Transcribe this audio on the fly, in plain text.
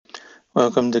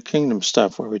Welcome to Kingdom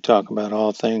Stuff, where we talk about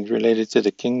all things related to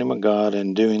the kingdom of God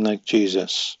and doing like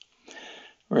Jesus.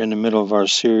 We're in the middle of our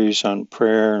series on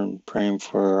prayer and praying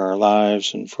for our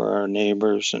lives and for our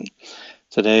neighbors. And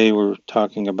today we're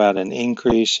talking about an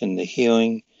increase in the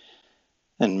healing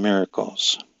and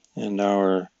miracles. And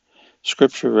our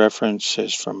scripture reference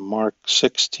is from Mark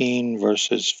 16,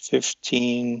 verses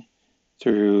 15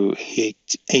 through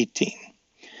 18,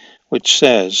 which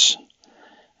says,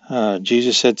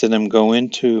 Jesus said to them, "Go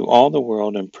into all the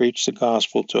world and preach the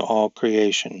gospel to all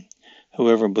creation.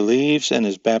 Whoever believes and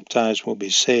is baptized will be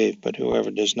saved, but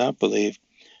whoever does not believe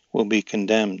will be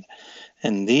condemned.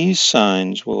 And these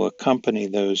signs will accompany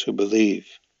those who believe.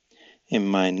 In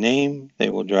my name they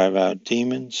will drive out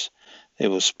demons. They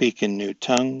will speak in new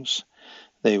tongues.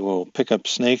 They will pick up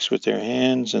snakes with their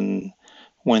hands, and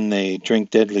when they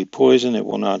drink deadly poison, it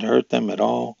will not hurt them at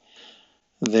all.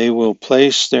 They will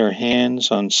place their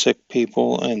hands on sick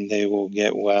people and they will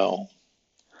get well."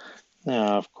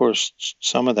 Now, of course,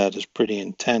 some of that is pretty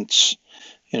intense,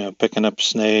 picking up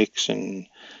snakes and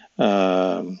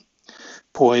um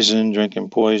poison,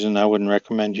 drinking poison. I wouldn't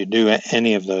recommend you do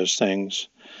any of those things.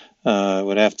 It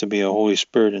would have to be a Holy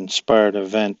Spirit inspired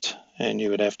event, and you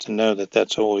would have to know that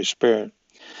that's the Holy Spirit.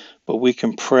 But we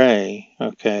can pray,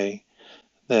 okay,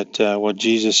 that what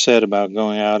Jesus said about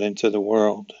going out into the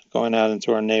world, going out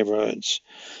into our neighborhoods,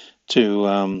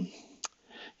 to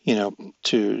you know,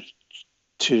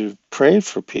 to pray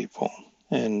for people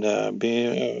and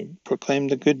proclaim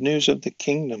the good news of the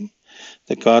kingdom,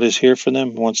 that God is here for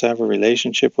them, wants to have a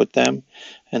relationship with them,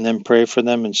 and then pray for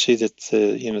them and see that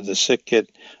the sick get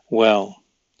well.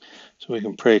 So we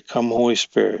can pray, "Come, Holy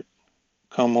Spirit,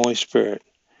 come, Holy Spirit."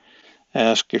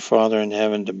 Ask your Father in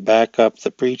heaven to back up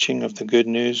the preaching of the good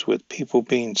news with people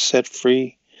being set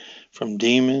free from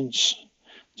demons,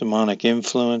 demonic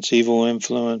influence, evil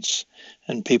influence,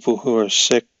 and people who are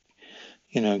sick,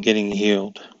 getting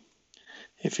healed.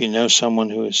 If you know someone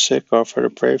who is sick, offer to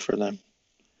pray for them.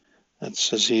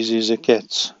 That's as easy as it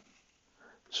gets.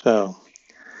 So,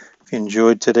 if you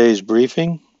enjoyed today's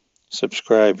briefing,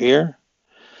 subscribe here.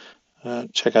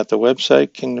 Check out the website,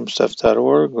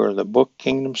 kingdomstuff.org, or the book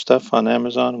Kingdom Stuff on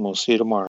Amazon, and we'll see you tomorrow.